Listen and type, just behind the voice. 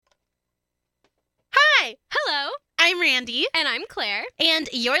Hi. Hello, I'm Randy, and I'm Claire, and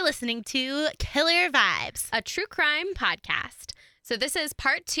you're listening to Killer Vibes. a true crime podcast. So this is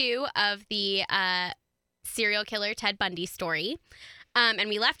part 2 of the serial killer Ted Bundy story. And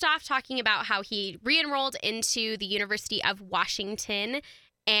we left off talking about how he re-enrolled into the University of Washington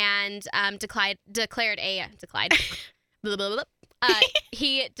and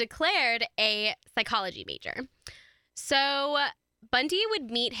he declared a psychology major. So Bundy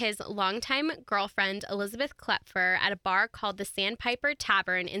would meet his longtime girlfriend, Elizabeth Klepfer, at a bar called the Sandpiper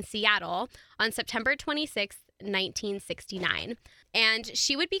Tavern in Seattle on September 26, 1969. And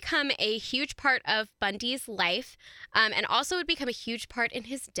she would become a huge part of Bundy's life and also would become a huge part in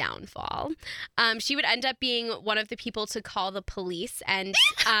his downfall. She would end up being one of the people to call the police and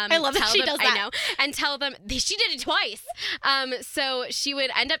I love that she does that. I know, and tell them, she did it twice. So she would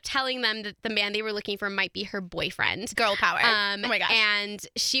end up telling them that the man they were looking for might be her boyfriend. Girl power. Oh my gosh. And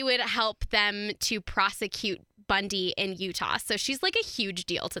she would help them to prosecute Bundy in Utah. So she's like a huge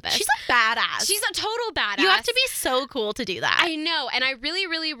deal to this. She's a badass. She's a total badass. You have to be so cool to do that. I know. And I really,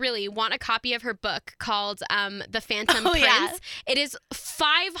 really, really want a copy of her book called The Phantom Prince. Yeah. It is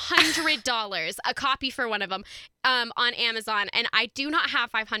 $500, a copy for one of them on Amazon. And I do not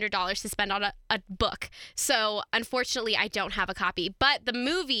have $500 to spend on a book. So unfortunately, I don't have a copy. But the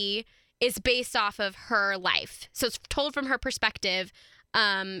movie is based off of her life. So it's told from her perspective.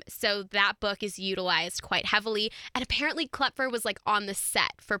 So that book is utilized quite heavily, and apparently Klepfer was like on the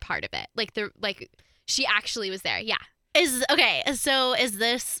set for part of it. She actually was there. Yeah. So is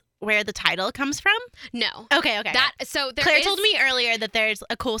this where the title comes from? No. Okay. Claire told me earlier that there's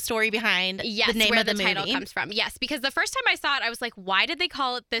a cool story behind the name where of the movie. title comes from. Yes, because the first time I saw it, I was like, why did they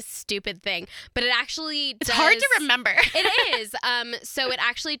call it this stupid thing? But it actually It's hard to remember. It is. So it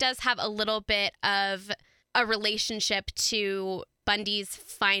actually does have a little bit of a relationship to Bundy's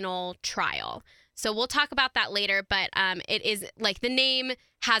final trial. So we'll talk about that later, but it is like the name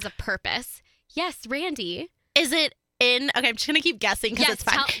has a purpose. Yes, Randy. Is it in... Okay, I'm just going to keep guessing because it's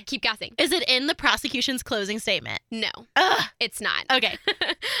fun. Keep guessing. Is it in the prosecution's closing statement? No, Ugh. it's not. Okay.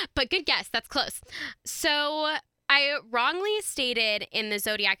 But good guess. That's close. So I wrongly stated in the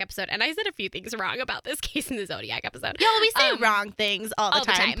Zodiac episode, and I said a few things wrong about this case in the Zodiac episode. Yeah, well, we say wrong things all the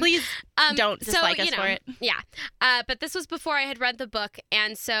time. Please don't dislike us for it. Yeah. But this was before I had read the book.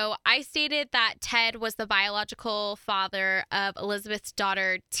 And so I stated that Ted was the biological father of Elizabeth's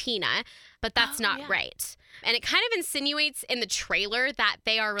daughter, Tina. But that's not right. And it kind of insinuates in the trailer that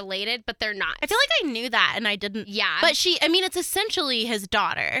they are related, but they're not. I feel like I knew that and I didn't. Yeah. But it's essentially his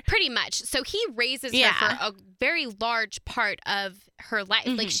daughter. Pretty much. So he raises her for a very large part of her life.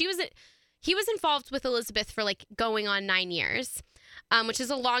 Mm-hmm. Like he was involved with Elizabeth for like going on 9 years, which is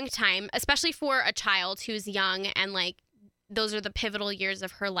a long time, especially for a child who's young and like those are the pivotal years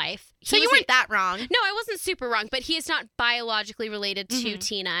of her life. So you weren't that wrong. No, I wasn't super wrong, but he is not biologically related to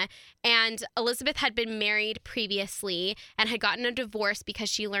Tina. And Elizabeth had been married previously and had gotten a divorce because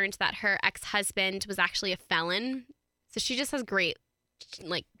she learned that her ex-husband was actually a felon. So she just has great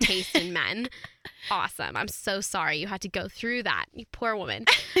like taste in men. Awesome. I'm so sorry you had to go through that. You poor woman.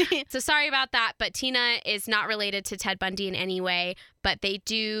 So sorry about that, but Tina is not related to Ted Bundy in any way, but they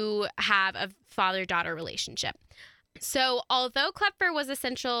do have a father-daughter relationship. So although Klepfer was a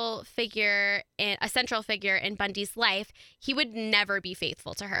central figure in Bundy's life, he would never be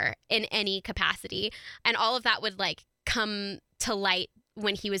faithful to her in any capacity. And all of that would like come to light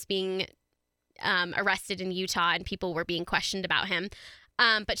when he was being arrested in Utah and people were being questioned about him.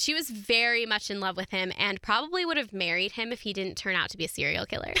 But she was very much in love with him and probably would have married him if he didn't turn out to be a serial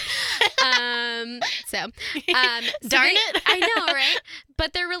killer. Darn it. I know, right?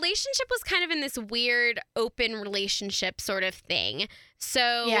 But their relationship was kind of in this weird open relationship sort of thing.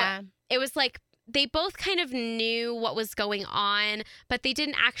 So it was like they both kind of knew what was going on, but they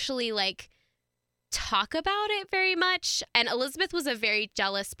didn't actually like talk about it very much. And Elizabeth was a very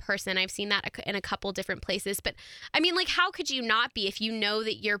jealous person. I've seen that in a couple different places. But I mean, like, how could you not be if you know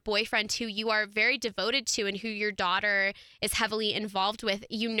that your boyfriend, who you are very devoted to and who your daughter is heavily involved with,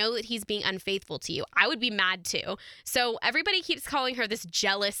 you know that he's being unfaithful to you? I would be mad too. So everybody keeps calling her this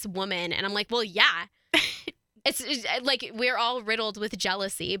jealous woman. And I'm like, well, yeah. It's like we're all riddled with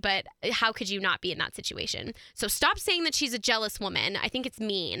jealousy, but how could you not be in that situation? So stop saying that she's a jealous woman. I think it's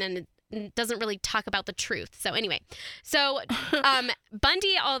mean and doesn't really talk about the truth. So anyway,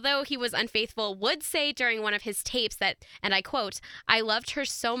 Bundy, although he was unfaithful, would say during one of his tapes that, and I quote, "I loved her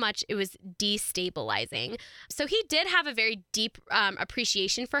so much it was destabilizing." So he did have a very deep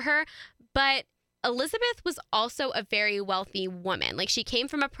appreciation for her, but Elizabeth was also a very wealthy woman. Like, she came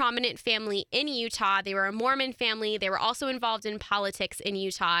from a prominent family in Utah. They were a Mormon family. They were also involved in politics in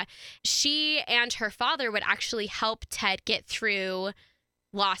Utah. She and her father would actually help Ted get through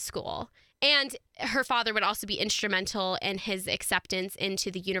law school. And her father would also be instrumental in his acceptance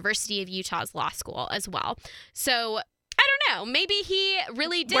into the University of Utah's law school as well. So I don't know. Maybe he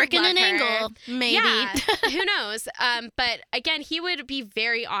really did working love an her. angle. Maybe. Yeah, who knows? But again, he would be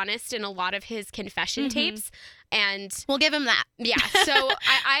very honest in a lot of his confession tapes. And we'll give him that. Yeah. So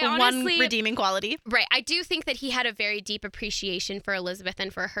I honestly, one redeeming quality. Right. I do think that he had a very deep appreciation for Elizabeth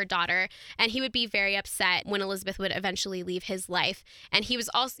and for her daughter. And he would be very upset when Elizabeth would eventually leave his life. And he was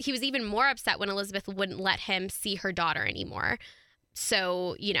even more upset when Elizabeth wouldn't let him see her daughter anymore.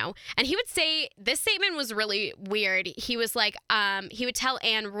 So, you know, and he would say, this statement was really weird. He was like, he would tell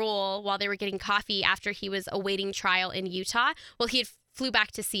Anne Rule while they were getting coffee after he was awaiting trial in Utah. Well, he had flew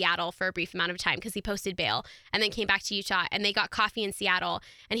back to Seattle for a brief amount of time because he posted bail and then came back to Utah, and they got coffee in Seattle.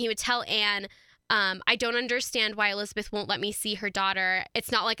 And he would tell Anne, I don't understand why Elizabeth won't let me see her daughter.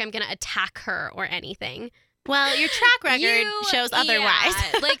 It's not like I'm going to attack her or anything. Well, your track record shows otherwise.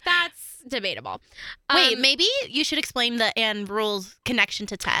 Yeah, like, that's debatable. Wait, maybe you should explain the Anne Rule's connection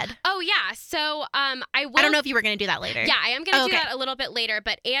to Ted. Oh, yeah. So I don't know if you were going to do that later. Yeah, I am going to do that a little bit later.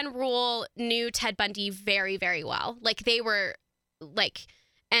 But Anne Rule knew Ted Bundy very, very well. Like, they were like,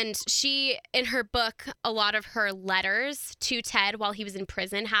 and she, in her book, a lot of her letters to Ted while he was in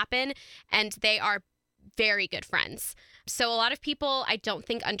prison happen, and they are very good friends. So a lot of people, I don't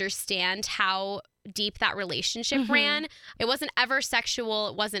think, understand how deep that relationship ran. It wasn't ever sexual.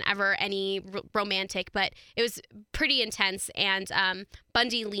 It wasn't ever any romantic, but it was pretty intense. And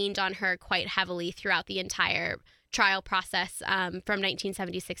Bundy leaned on her quite heavily throughout the entire trial process from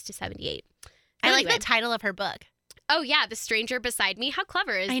 1976 to 78. I like the title of her book. Oh, yeah. The Stranger Beside Me. How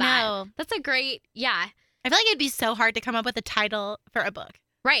clever is that? I know. That's a great, yeah. I feel like it'd be so hard to come up with a title for a book.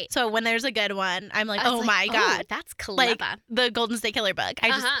 Right. So when there's a good one, I'm like, oh my God. That's clever. Like the Golden State Killer book.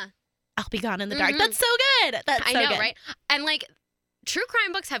 I'll be gone in the dark. That's so good. That's so good. Right? And like, true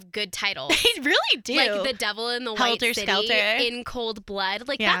crime books have good titles. They really do. Like The Devil in the White City, Skelter. In Cold Blood.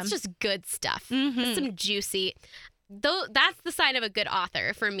 Like, that's just good stuff. That's some juicy. Though that's the sign of a good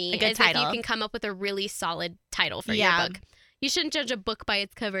author for me. A good title. If you can come up with a really solid title for your book. You shouldn't judge a book by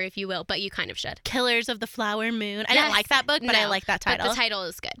its cover, if you will, but you kind of should. Killers of the Flower Moon. I didn't like that book, but I like that title. But the title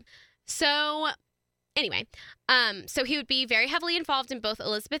is good. So anyway, so he would be very heavily involved in both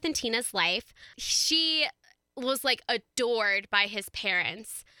Elizabeth and Tina's life. She was like adored by his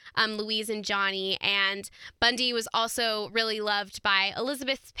parents, Louise and Johnny, and Bundy was also really loved by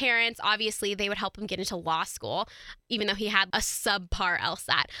Elizabeth's parents. Obviously, they would help him get into law school, even though he had a subpar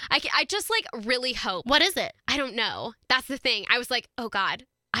LSAT. I just like really hope. What is it? I don't know. That's the thing. I was like, oh God,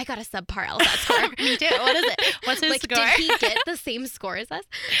 I got a subpar LSAT score. Me too. What is it? What's his score? Did he get the same score as us?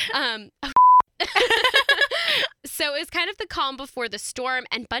 So it was kind of the calm before the storm,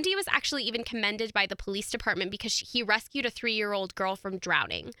 and Bundy was actually even commended by the police department because he rescued a 3-year-old girl from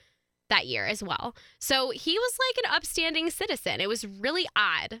drowning that year as well. So he was like an upstanding citizen. It was really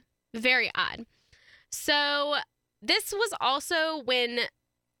odd, very odd. So this was also when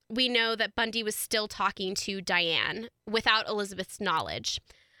we know that Bundy was still talking to Diane without Elizabeth's knowledge.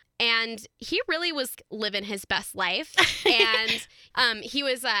 And he really was living his best life. And he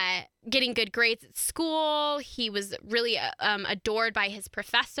was getting good grades at school. He was really adored by his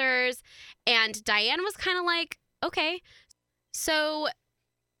professors. And Diane was kind of like, okay. So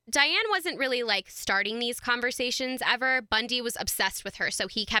Diane wasn't really like starting these conversations ever. Bundy was obsessed with her. So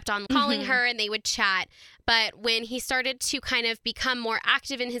he kept on calling her and they would chat. But when he started to kind of become more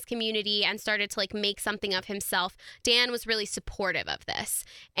active in his community and started to like make something of himself, Diane was really supportive of this.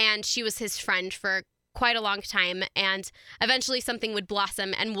 And she was his friend for quite a long time. And eventually something would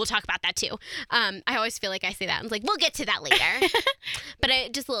blossom, and we'll talk about that too. I always feel like I say that. I'm like, we'll get to that later. But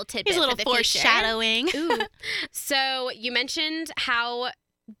just a little tidbit. Here's a little for the foreshadowing. Ooh. So you mentioned how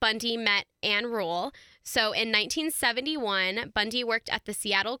Bundy met Anne Rule. So in 1971, Bundy worked at the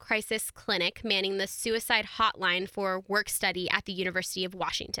Seattle Crisis Clinic, manning the suicide hotline for work study at the University of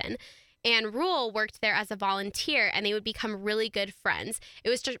Washington. Anne Rule worked there as a volunteer, and they would become really good friends. It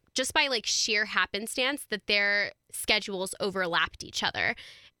was just by like sheer happenstance that their schedules overlapped each other.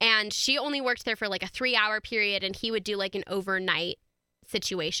 And she only worked there for like a 3-hour period, and he would do like an overnight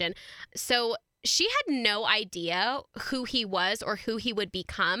situation. So she had no idea who he was or who he would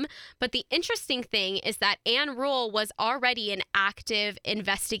become. But the interesting thing is that Anne Rule was already an active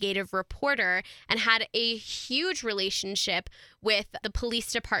investigative reporter and had a huge relationship with the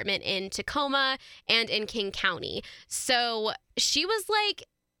police department in Tacoma and in King County. So she was like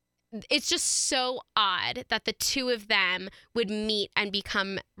it's just so odd that the two of them would meet and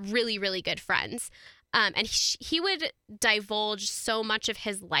become really, really good friends. And he would divulge so much of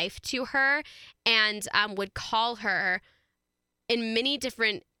his life to her and would call her in many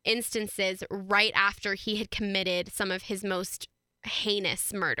different instances right after he had committed some of his most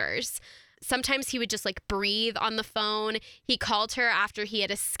heinous murders. Sometimes he would just like breathe on the phone. He called her after he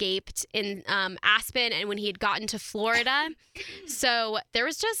had escaped in Aspen and when he had gotten to Florida. So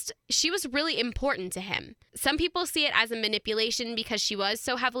she was really important to him. Some people see it as a manipulation because she was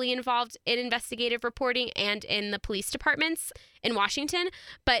so heavily involved in investigative reporting and in the police departments in Washington,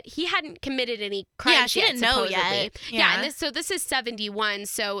 but he hadn't committed any crimes yet. Yeah, she didn't know yet. Yeah, and this is 71.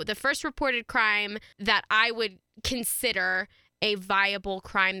 So the first reported crime that I would consider a viable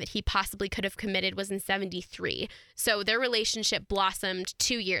crime that he possibly could have committed was in 73. So their relationship blossomed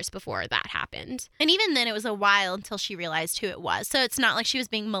 2 years before that happened. And even then, it was a while until she realized who it was. So it's not like she was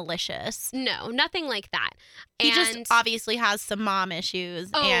being malicious. No, nothing like that. He just obviously has some mom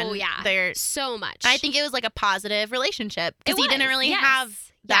issues. Oh, yeah. There's so much. I think it was like a positive relationship because he didn't really have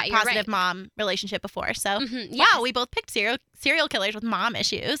that positive mom relationship before. So, wow, we both picked serial killers with mom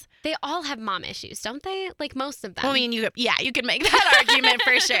issues. They all have mom issues, don't they? Like most of them. Well, I mean, you could make that argument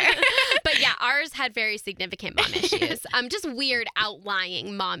for sure. But yeah, ours had very significant mom issues. Just weird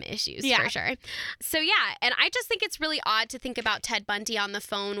outlying mom issues for sure. So yeah, and I just think it's really odd to think about Ted Bundy on the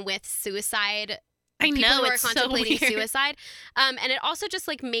phone with suicide. People who are contemplating suicide. And it also just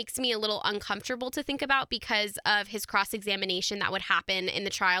like makes me a little uncomfortable to think about because of his cross-examination that would happen in the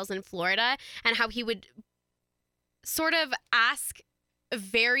trials in Florida and how he would sort of ask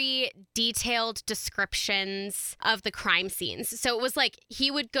very detailed descriptions of the crime scenes. So it was like he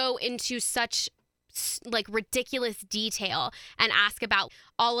would go into such like ridiculous detail and ask about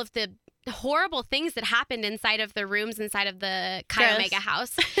all of the horrible things that happened inside of the rooms inside of the Chi Omega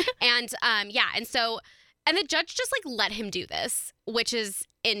house. And and the judge just like let him do this, which is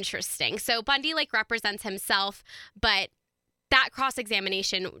interesting. So Bundy like represents himself, but that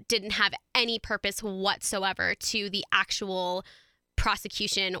cross-examination didn't have any purpose whatsoever to the actual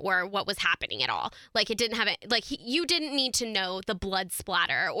prosecution or what was happening at all. Like it didn't have it. Like you didn't need to know the blood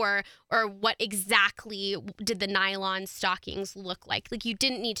splatter or what exactly did the nylon stockings look like. Like you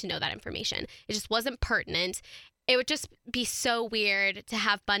didn't need to know that information. It just wasn't pertinent. It would just be so weird to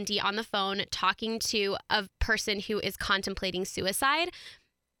have Bundy on the phone talking to a person who is contemplating suicide.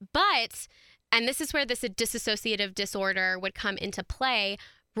 But, and this is where this dissociative disorder would come into play,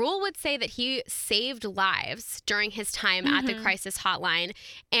 Rule would say that he saved lives during his time at the crisis hotline,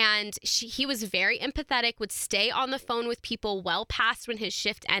 and he was very empathetic, would stay on the phone with people well past when his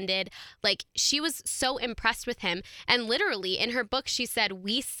shift ended. Like, she was so impressed with him, and literally in her book, she said,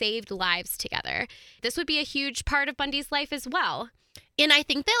 "We saved lives together." This would be a huge part of Bundy's life as well. And I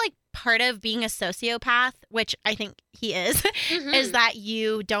think that, like, part of being a sociopath, which I think he is, is that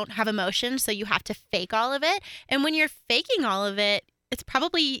you don't have emotions, so you have to fake all of it. And when you're faking all of it, it's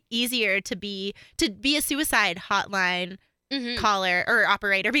probably easier to be a suicide hotline caller or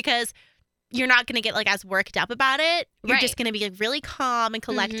operator because you're not going to get like as worked up about it. You're just going to be like, really calm and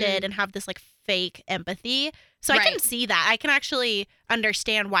collected and have this like fake empathy. So I can see that. I can actually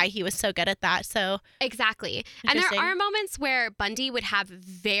understand why he was so good at that. So exactly. And there are moments where Bundy would have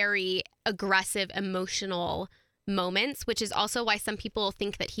very aggressive emotional moments, which is also why some people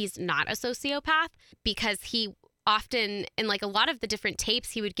think that he's not a sociopath, because he often, in like a lot of the different tapes,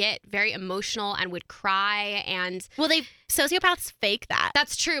 he would get very emotional and would cry. And sociopaths fake that.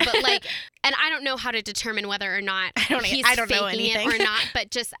 That's true, but like, and I don't know how to determine whether or not he's faking it or not. But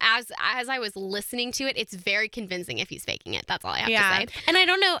just as I was listening to it, it's very convincing if he's faking it. That's all I have to say. And I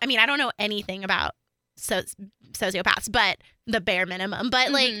don't know. I mean, I don't know anything about sociopaths, but the bare minimum.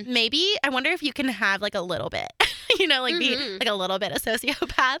 But like, maybe I wonder if you can have like a little bit. You know, like be like a little bit a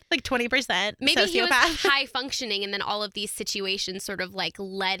sociopath, like 20%. Maybe sociopath. He was high functioning, and then all of these situations sort of like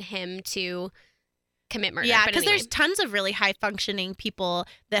led him to commit murder. Yeah, because there's tons of really high functioning people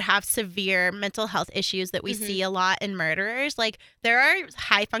that have severe mental health issues that we see a lot in murderers. Like there are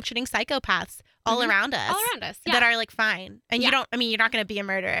high functioning psychopaths all around us. All around us, that are like fine. And you're not going to be a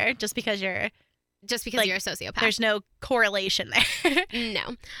murderer just because you're a sociopath. There's no correlation there.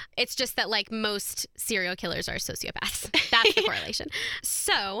 No. It's just that like most serial killers are sociopaths. That's the correlation.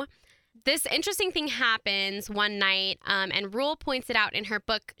 So this interesting thing happens one night, and Rule points it out in her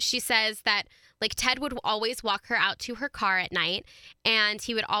book. She says that like Ted would always walk her out to her car at night, and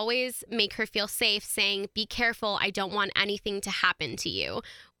he would always make her feel safe, saying, "Be careful, I don't want anything to happen to you."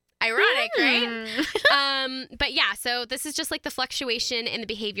 Ironic, right? But yeah, so this is just like the fluctuation in the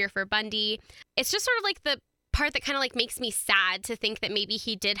behavior for Bundy. It's just sort of like the part that kind of like makes me sad to think that maybe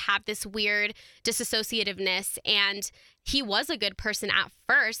he did have this weird disassociativeness, and he was a good person at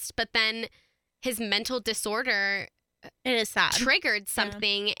first, but then his mental disorder It is sad. triggered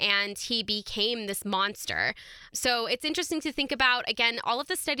something and he became this monster. So it's interesting to think about, again, all of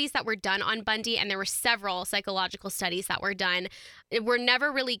the studies that were done on Bundy, and there were several psychological studies that were done, were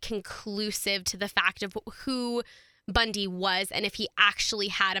never really conclusive to the fact of who Bundy was and if he actually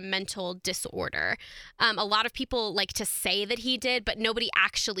had a mental disorder. A lot of people like to say that he did, but nobody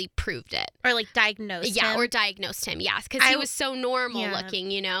actually proved it. Or like diagnosed him. Or diagnosed him, yes. Because he was so normal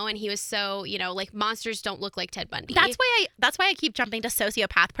looking, and he was so, like monsters don't look like Ted Bundy. That's why I keep jumping to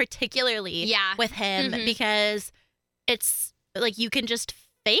sociopath, particularly with him, because it's like you can just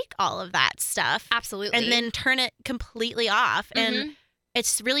fake all of that stuff. Absolutely. And then turn it completely off. And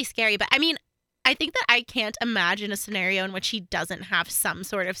it's really scary. But I mean, I think that I can't imagine a scenario in which he doesn't have some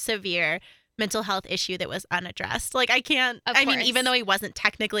sort of severe mental health issue that was unaddressed. Like, I can't, I mean, even though he wasn't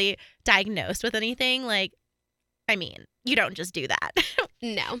technically diagnosed with anything, like, I mean, you don't just do that.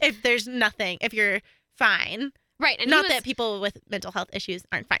 No. If there's nothing, if you're fine. Right. And not that people with mental health issues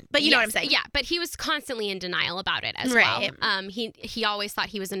aren't fine, but you know what I'm saying. Yeah, but he was constantly in denial about it as well. He always thought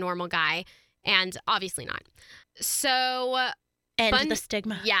he was a normal guy, and obviously not. So... End the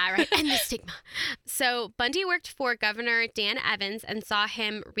stigma. Yeah, right. End the stigma. So Bundy worked for Governor Dan Evans and saw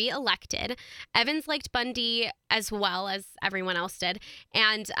him reelected. Evans liked Bundy as well as everyone else did.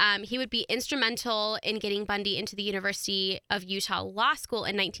 And he would be instrumental in getting Bundy into the University of Utah Law School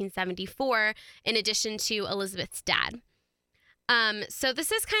in 1974, in addition to Elizabeth's dad. So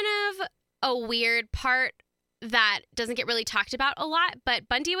this is kind of a weird part that doesn't get really talked about a lot, but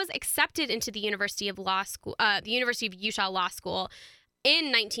Bundy was accepted into the University of Utah Law School in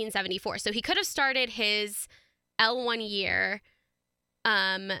 1974. So he could have started his L1 year,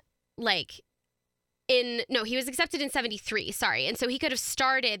 he was accepted in 73, sorry. And so he could have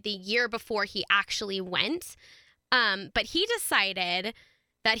started the year before he actually went. But he decided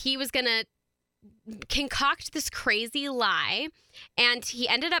that he was going to concoct this crazy lie, and he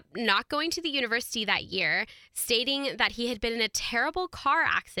ended up not going to the university that year, stating that he had been in a terrible car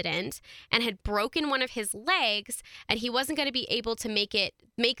accident and had broken one of his legs, and he wasn't going to be able to make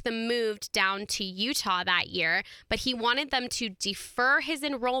the move down to Utah that year, but he wanted them to defer his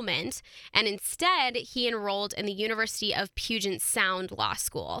enrollment, and instead he enrolled in the University of Puget Sound Law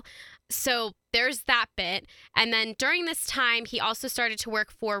School. So there's that bit. And then during this time, he also started to work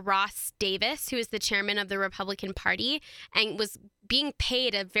for Ross Davis, who is the chairman of the Republican Party, and was being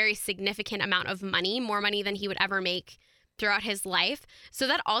paid a very significant amount of money, more money than he would ever make throughout his life. So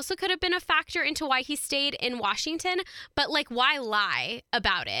that also could have been a factor into why he stayed in Washington. But like, why lie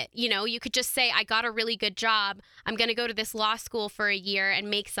about it? You could just say, I got a really good job. I'm going to go to this law school for a year and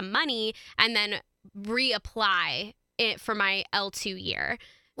make some money and then reapply it for my L2 year.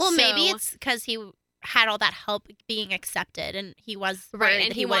 Well, maybe it's because he had all that help being accepted, and he was right,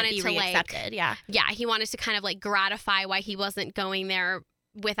 and he wanted to reaccepted. Yeah, he wanted to kind of like gratify why he wasn't going there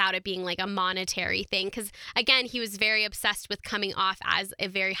without it being like a monetary thing. Because again, he was very obsessed with coming off as a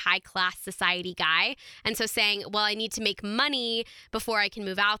very high class society guy, and so saying, "Well, I need to make money before I can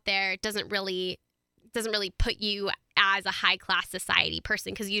move out there," doesn't really put you as a high class society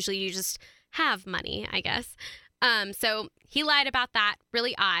person, because usually you just have money, I guess. So he lied about that.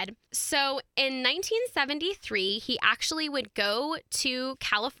 Really odd. So in 1973, he actually would go to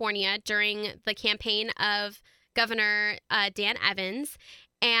California during the campaign of Governor Dan Evans,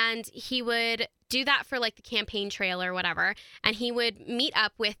 and he would do that for like the campaign trail or whatever, and he would meet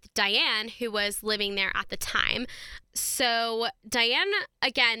up with Diane, who was living there at the time. So Diane,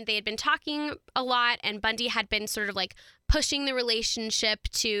 again, they had been talking a lot, and Bundy had been sort of like pushing the relationship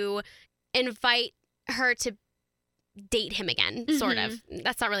to invite her to date him again, sort of.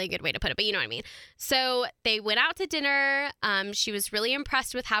 That's not really a good way to put it, but you know what I mean. So they went out to dinner. She was really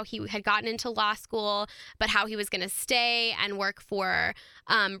impressed with how he had gotten into law school, but how he was going to stay and work for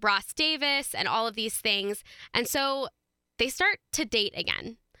Ross Davis and all of these things. And so they start to date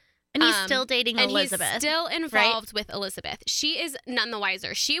again. And he's still dating Elizabeth. And he's still involved with Elizabeth. She is none the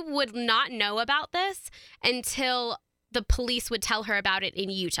wiser. She would not know about this until the police would tell her about it in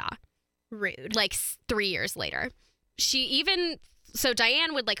Utah. Rude. Like 3 years later. So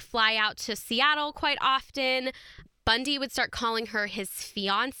Diane would like fly out to Seattle quite often. Bundy would start calling her his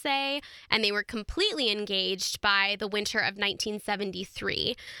fiance, and they were completely engaged by the winter of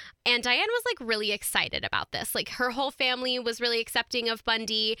 1973. And Diane was like really excited about this. Like her whole family was really accepting of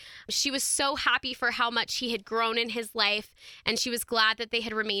Bundy. She was so happy for how much he had grown in his life, and she was glad that they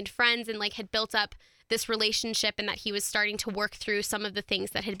had remained friends and like had built up this relationship, and that he was starting to work through some of the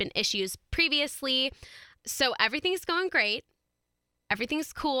things that had been issues previously. So everything's going great.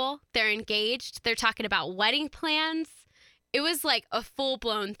 Everything's cool. They're engaged. They're talking about wedding plans. It was like a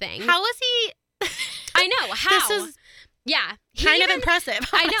full-blown thing. How was he? I know. How? This is yeah. kind of impressive,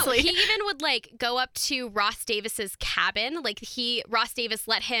 honestly. I know. He even would like go up to Ross Davis's cabin. Like Ross Davis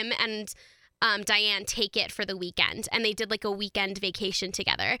let him and Diane take it for the weekend. And they did like a weekend vacation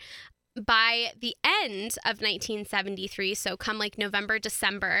together. By the end of 1973, so come like November,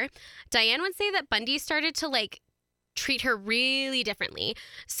 December, Diane would say that Bundy started to like treat her really differently.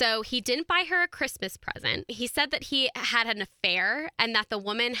 So he didn't buy her a Christmas present. He said that he had an affair and that the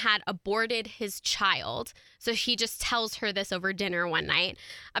woman had aborted his child. So he just tells her this over dinner one night.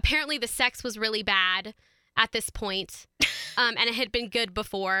 Apparently the sex was really bad at this point, and it had been good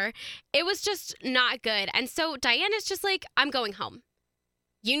before. It was just not good. And so Diane is just like, I'm going home.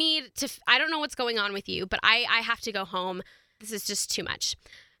 You need to, I don't know what's going on with you, but I have to go home. This is just too much.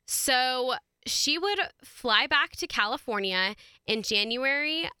 So she would fly back to California in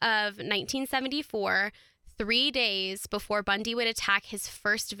January of 1974, 3 days before Bundy would attack his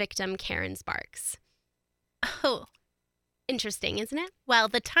first victim, Karen Sparks. Oh. Interesting, isn't it? Well,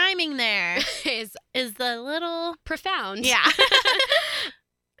 the timing there is a little profound. Yeah.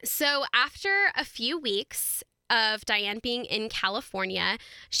 So after a few weeks of Diane being in California,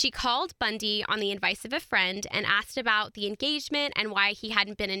 she called Bundy on the advice of a friend and asked about the engagement and why he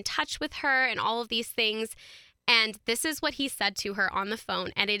hadn't been in touch with her and all of these things. And this is what he said to her on the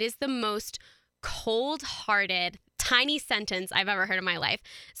phone. And it is the most cold-hearted, tiny sentence I've ever heard in my life.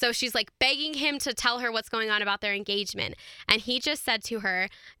 So she's like begging him to tell her what's going on about their engagement. And he just said to her,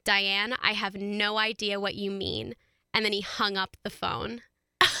 Diane, I have no idea what you mean. And then he hung up the phone.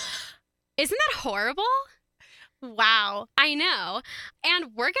 Isn't that horrible? Wow. I know.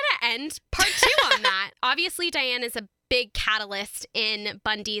 And we're going to end part 2 on that. Obviously, Diane is a big catalyst in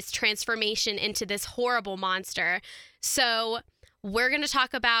Bundy's transformation into this horrible monster. So we're going to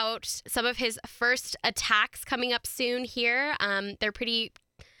talk about some of his first attacks coming up soon here. They're pretty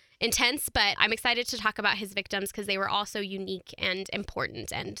intense, but I'm excited to talk about his victims because they were also unique and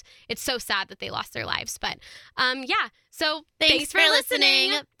important. And it's so sad that they lost their lives. But yeah, so thanks for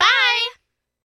listening.